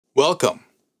Welcome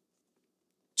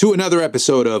to another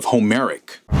episode of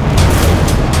Homerik.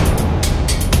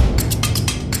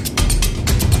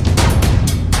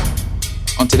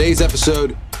 On today's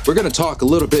episode, we're going to talk a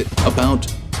little bit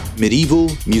about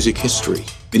medieval music history.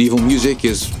 Medieval music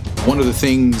is one of the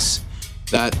things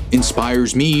that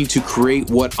inspires me to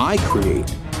create what I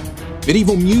create.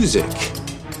 Medieval music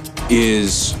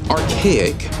is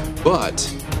archaic, but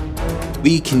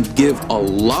we can give a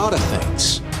lot of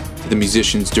thanks to the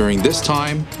musicians during this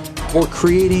time for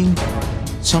creating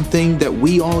something that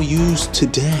we all use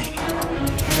today.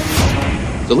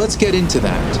 So let's get into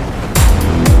that.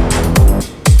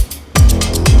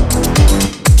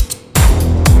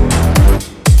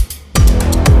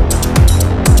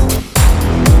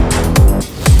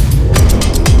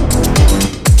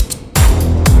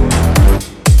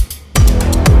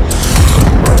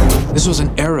 This was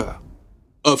an era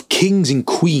of kings and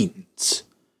queens,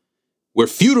 where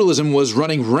feudalism was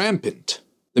running rampant.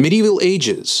 The medieval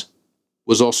ages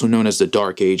was also known as the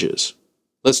Dark Ages.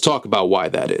 Let's talk about why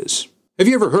that is. Have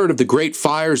you ever heard of the Great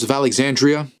Fires of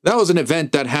Alexandria? That was an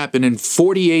event that happened in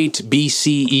 48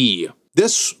 BCE.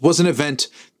 This was an event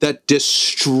that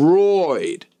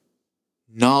destroyed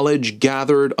knowledge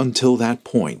gathered until that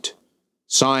point.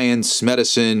 Science,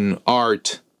 medicine,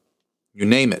 art, you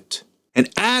name it. And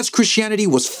as Christianity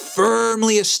was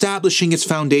firmly establishing its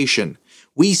foundation,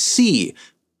 we see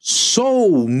so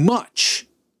much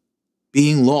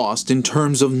being lost in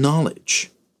terms of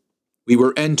knowledge. We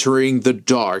were entering the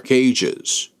Dark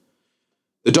Ages.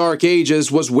 The Dark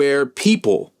Ages was where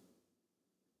people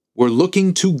were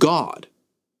looking to God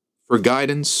for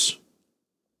guidance,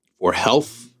 for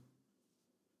health,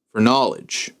 for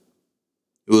knowledge.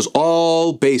 It was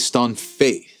all based on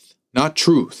faith, not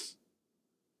truth.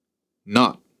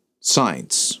 Not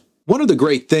science. One of the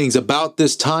great things about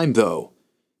this time, though,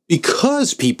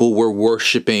 because people were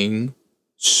worshiping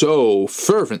so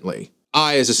fervently,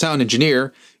 I, as a sound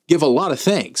engineer, give a lot of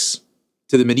thanks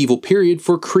to the medieval period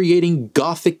for creating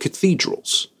Gothic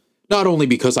cathedrals. Not only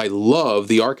because I love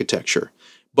the architecture,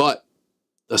 but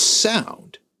the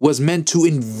sound was meant to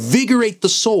invigorate the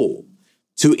soul,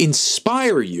 to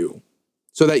inspire you,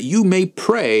 so that you may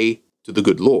pray to the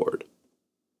good Lord.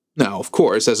 Now, of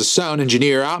course, as a sound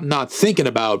engineer, I'm not thinking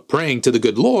about praying to the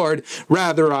good Lord.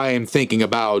 Rather, I am thinking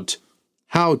about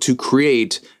how to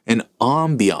create an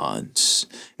ambiance.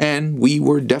 And we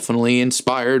were definitely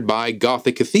inspired by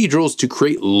Gothic cathedrals to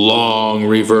create long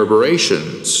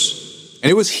reverberations. And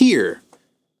it was here,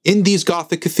 in these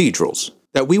Gothic cathedrals,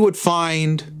 that we would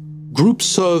find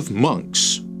groups of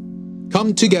monks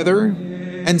come together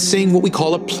and sing what we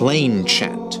call a plain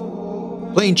chant.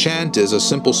 Plain chant is a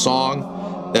simple song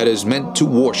that is meant to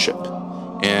worship,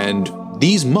 and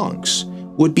these monks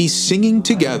would be singing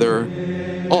together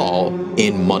all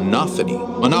in monophony.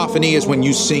 Monophony is when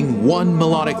you sing one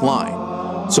melodic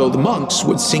line. So the monks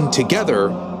would sing together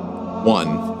one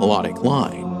melodic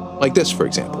line, like this, for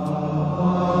example.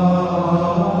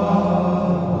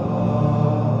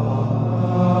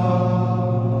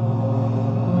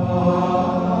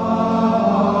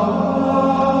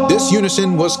 This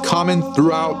unison was common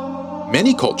throughout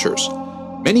many cultures.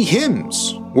 Many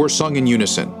hymns were sung in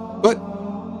unison, but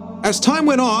as time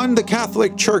went on, the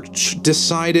Catholic Church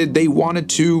decided they wanted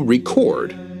to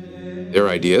record their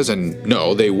ideas, and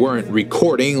no, they weren't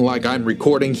recording like I'm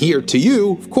recording here to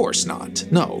you, of course not,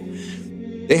 no.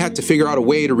 They had to figure out a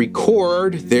way to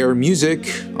record their music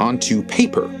onto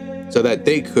paper so that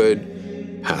they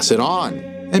could pass it on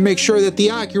and make sure that the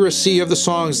accuracy of the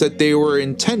songs that they were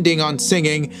intending on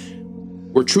singing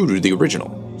were true to the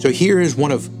original. So here is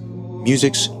one of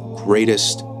music's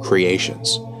greatest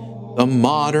creations, the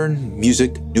modern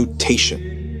music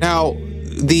notation. Now,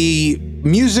 the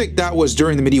music that was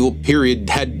during the medieval period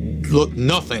had looked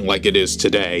nothing like it is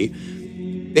today.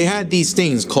 They had these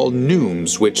things called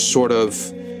neumes, which sort of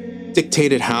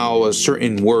dictated how a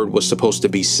certain word was supposed to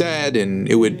be said, and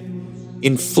it would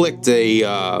inflict a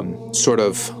sort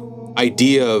of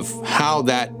idea of how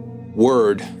that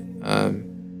word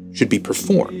should be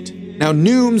performed. Now,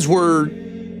 neumes were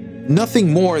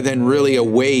nothing more than really a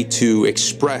way to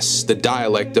express the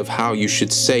dialect of how you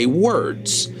should say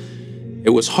words. It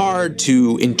was hard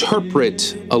to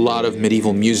interpret a lot of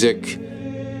medieval music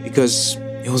because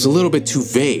it was a little bit too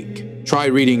vague. Try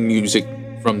reading music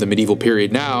from the medieval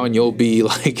period now and you'll be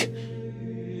like,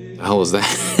 the hell is that?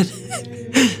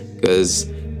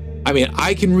 Because, I mean,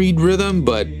 I can read rhythm,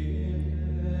 but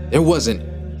there wasn't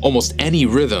almost any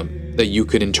rhythm that you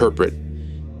could interpret.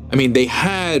 I mean, they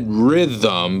had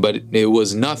rhythm, but it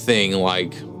was nothing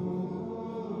like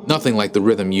the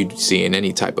rhythm you'd see in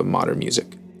any type of modern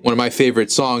music. One of my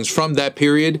favorite songs from that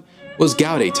period was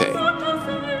Gaudete.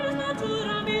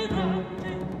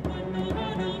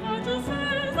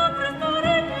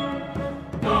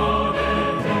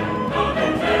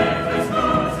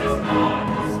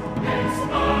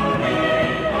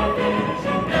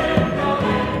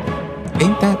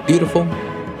 Ain't that beautiful?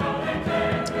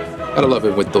 Gotta love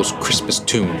it with those Christmas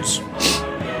tunes.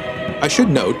 I should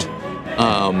note,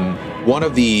 one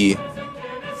of the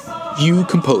few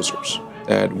composers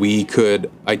that we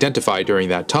could identify during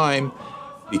that time,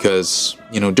 because,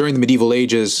 during the medieval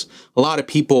ages, a lot of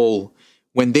people,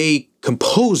 when they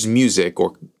composed music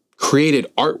or created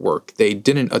artwork, they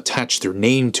didn't attach their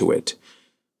name to it.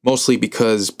 Mostly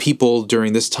because people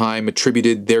during this time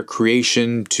attributed their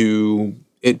creation to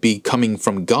it be coming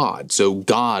from God. So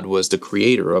God was the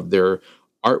creator of their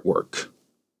artwork.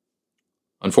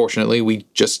 Unfortunately, we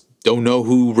just don't know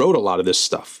who wrote a lot of this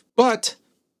stuff. But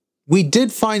we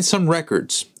did find some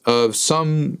records of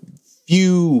some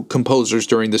few composers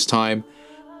during this time.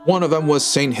 One of them was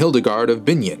Saint Hildegard of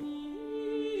Bingen,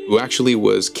 who actually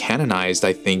was canonized,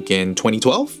 I think, in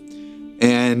 2012.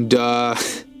 And,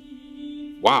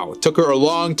 wow, it took her a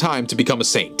long time to become a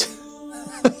saint.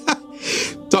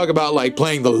 Talk about, like,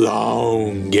 playing the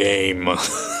long game.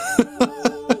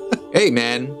 Hey,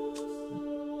 man.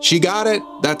 She got it.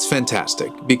 That's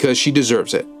fantastic, because she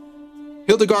deserves it.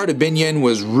 Hildegard of Bingen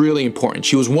was really important.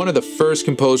 She was one of the first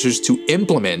composers to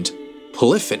implement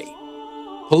polyphony.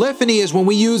 Polyphony is when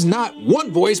we use not one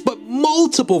voice, but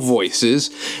multiple voices,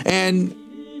 and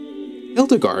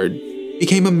Hildegard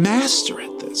became a master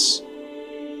at this.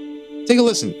 Take a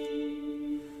listen.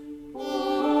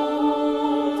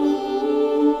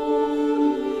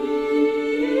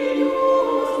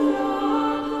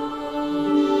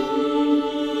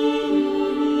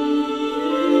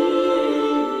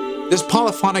 This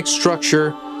polyphonic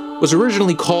structure was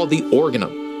originally called the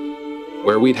organum,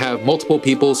 where we'd have multiple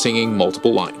people singing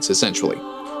multiple lines, essentially.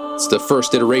 It's the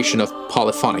first iteration of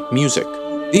polyphonic music.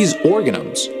 These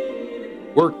organums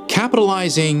were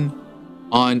capitalizing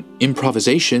on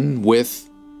improvisation with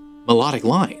melodic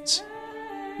lines.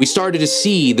 We started to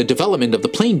see the development of the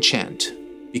plain chant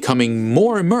becoming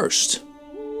more immersed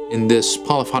in this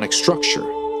polyphonic structure.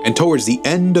 And towards the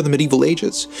end of the medieval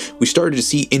ages, we started to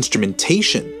see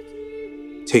instrumentation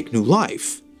take new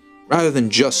life, rather than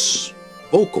just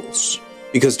vocals.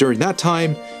 Because during that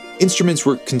time, instruments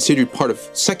were considered part of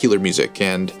secular music,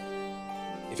 and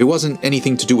if it wasn't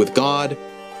anything to do with God,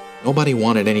 nobody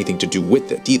wanted anything to do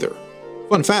with it either.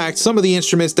 Fun fact, some of the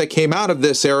instruments that came out of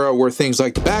this era were things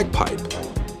like the bagpipe.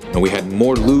 And we had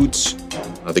more lutes,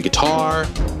 the guitar,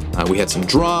 we had some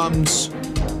drums,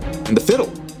 and the fiddle.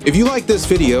 If you like this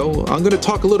video, I'm going to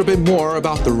talk a little bit more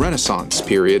about the Renaissance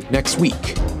period next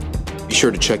week. Be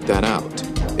sure to check that out.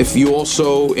 If you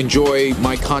also enjoy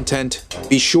my content,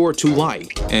 be sure to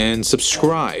like and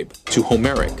subscribe to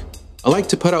Homerik. I like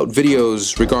to put out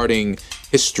videos regarding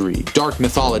history, dark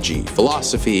mythology,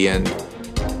 philosophy, and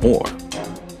more.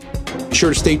 Be sure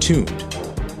to stay tuned,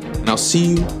 and I'll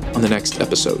see you on the next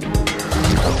episode.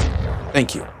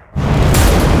 Thank you.